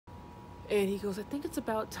And he goes, I think it's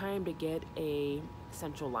about time to get a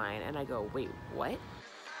central line. And I go, wait, what?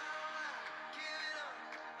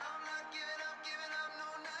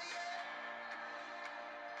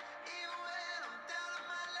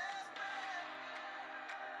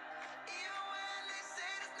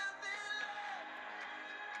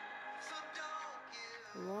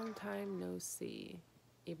 Long time no see,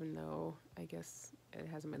 even though I guess it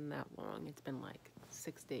hasn't been that long. It's been like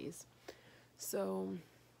 6 days. So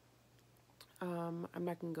I'm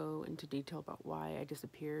not gonna go into detail about why I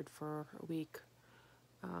disappeared for a week,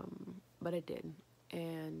 but I did.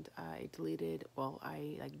 And I deleted, well,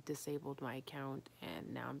 I like disabled my account,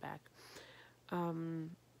 and now I'm back.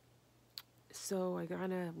 So I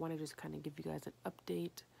kind of want to just kind of give you guys an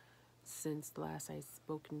update since the last I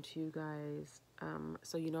spoken to you guys.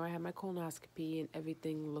 So I had my colonoscopy and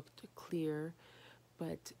everything looked clear,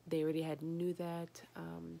 but they already knew that,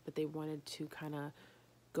 but they wanted to kind of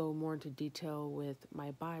go more into detail with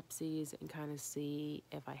my biopsies and kind of see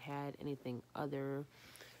if I had anything other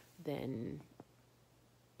than,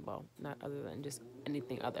 well, not other than, just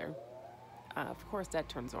anything other. Of course that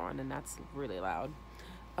turns on, and that's really loud.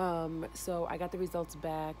 So I got the results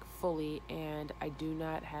back fully, and I do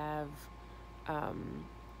not have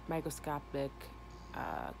microscopic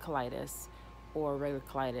colitis or regular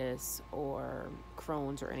colitis or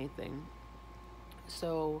Crohn's or anything.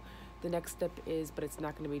 So the next step is, but it's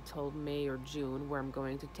not going to be till May or June, where I'm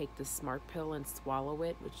going to take the smart pill and swallow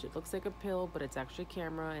it, which it looks like a pill, but it's actually a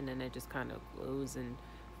camera, and then it just kind of goes and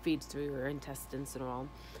feeds through your intestines and all.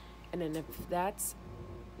 And then if that's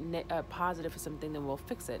positive for something, then we'll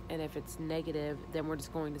fix it. And if it's negative, then we're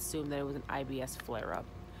just going to assume that it was an IBS flare-up,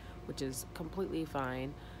 which is completely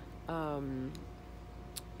fine. And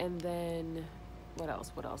then what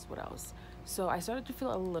else? So I started to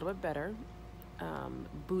feel a little bit better,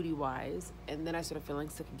 booty-wise, and then I started feeling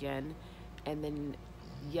sick again. And then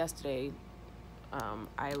yesterday,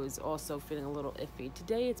 I was also feeling a little iffy.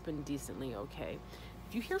 Today, it's been decently okay.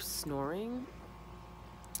 If you hear snoring,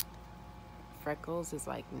 Freckles is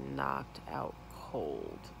like knocked out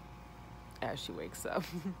cold as she wakes up.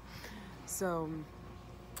 So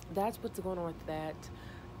that's what's going on with that.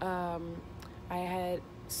 I had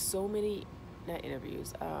so many, not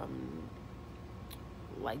interviews,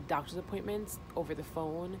 like doctor's appointments over the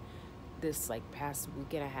phone this like past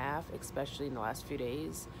week and a half, especially in the last few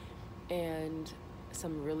days. And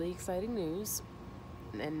some really exciting news.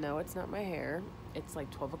 And no, it's not my hair. It's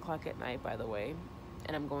like 12 o'clock at night, by the way.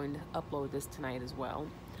 And I'm going to upload this tonight as well.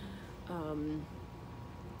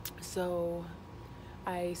 So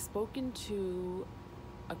I spoken to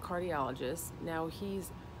a cardiologist. Now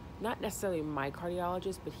he's not necessarily my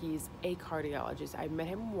cardiologist, but he's a cardiologist. I met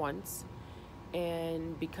him once,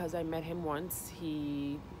 and because I met him once,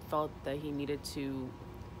 he felt that he needed to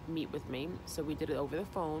meet with me. So we did it over the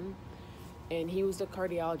phone, and he was the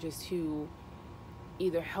cardiologist who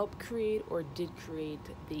either helped create or did create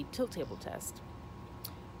the tilt table test.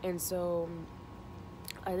 And so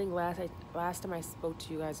I think last time I spoke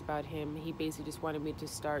to you guys about him, he basically just wanted me to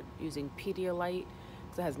start using Pedialyte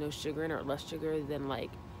because it has no sugar in it, or less sugar than like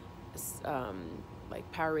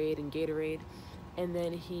Powerade and Gatorade. And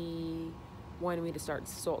then he wanted me to start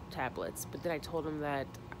salt tablets, but then I told him that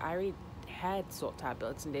I already had salt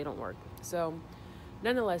tablets and they don't work. So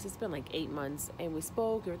nonetheless, it's been like 8 months, and we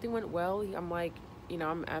spoke, everything went well. I'm like,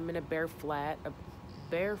 I'm in a bad flare-up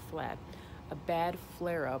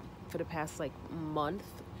for the past like month,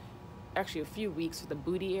 actually a few weeks for the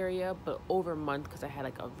booty area, but over a month because I had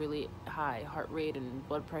like a really high heart rate and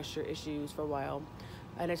blood pressure issues for a while.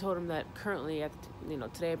 And I told him that currently,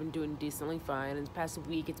 today I've been doing decently fine, and this past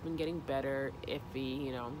week it's been getting better,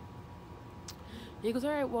 iffy, He goes,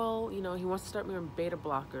 all right, well, he wants to start me on beta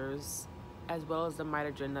blockers as well as the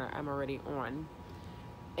mitogen that I'm already on.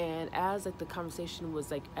 And as like the conversation was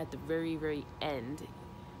like at the very, very end,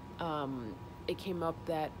 it came up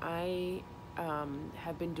that I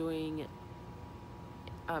have been doing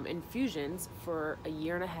infusions for a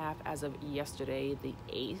year and a half as of yesterday, the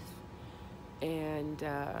 8th.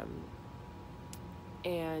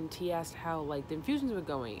 And he asked how like the infusions were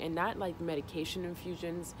going, and not like medication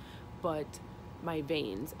infusions, but my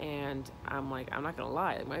veins. And I'm like, I'm not gonna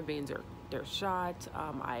lie, like, my veins they're shot.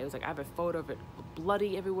 I was like, I have a photo of it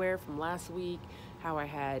bloody everywhere from last week, how I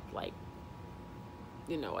had like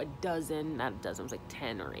a dozen, not a dozen, it was like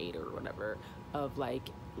 10 or 8 or whatever, of like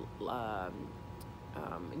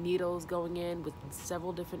needles going in, with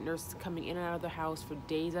several different nurses coming in and out of the house for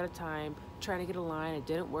days at a time, trying to get a line. It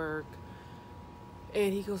didn't work.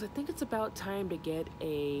 And he goes, I think it's about time to get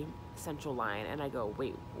a central line. And I go,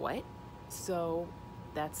 wait, what? So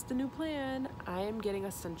that's the new plan. I am getting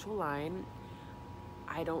a central line.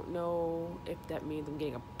 I don't know if that means I'm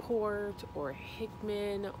getting a port or a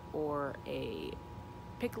Hickman or a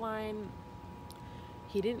pick line.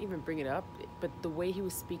 He didn't even bring it up, but the way he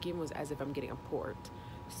was speaking was as if I'm getting a port.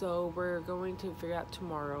 So we're going to figure out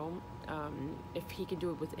tomorrow. If he can do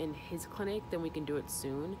it within his clinic, then we can do it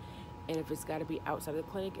soon. And if it's got to be outside of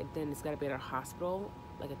the clinic, then it's got to be at a hospital,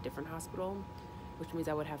 like a different hospital, which means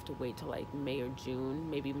I would have to wait till like May or June,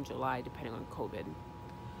 maybe even July, depending on COVID.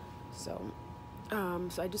 So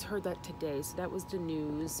I just heard that today. So that was the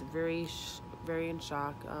news. Very in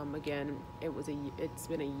shock. Again, it's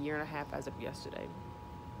been a year and a half as of yesterday.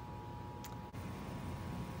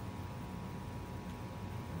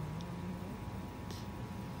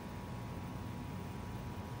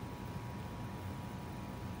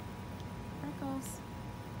 Freckles.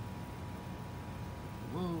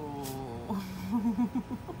 Whoa.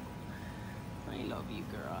 I love you,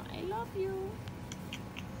 girl. I love you.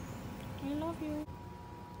 I love you.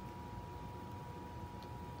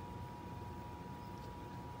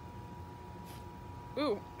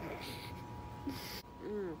 Ooh.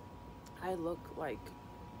 I look like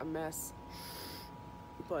a mess,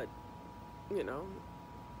 but you know,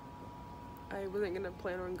 I wasn't gonna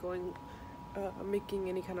plan on going making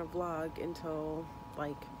any kind of vlog until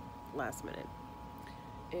like last minute,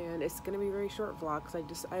 and it's gonna be a very short vlog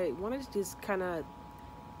because I wanted to just kind of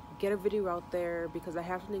get a video out there because I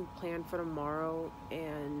have something planned for tomorrow,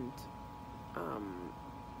 and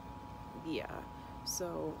yeah.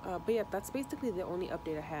 So but yeah, that's basically the only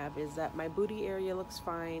update I have, is that my booty area looks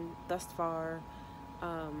fine thus far.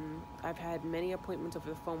 I've had many appointments over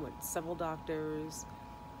the phone with several doctors,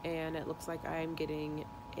 and it looks like I'm getting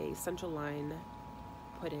a central line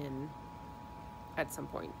put in at some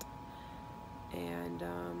point. And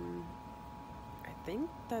I think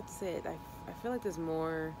that's it. I feel like there's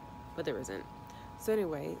more, but there isn't. So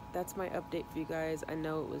anyway, that's my update for you guys. I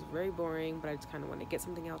know it was very boring, but I just kind of want to get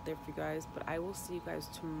something out there for you guys. But I will see you guys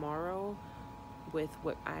tomorrow with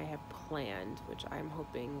what I have planned, which I'm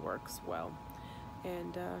hoping works well.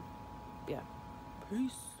 And yeah,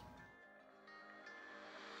 peace.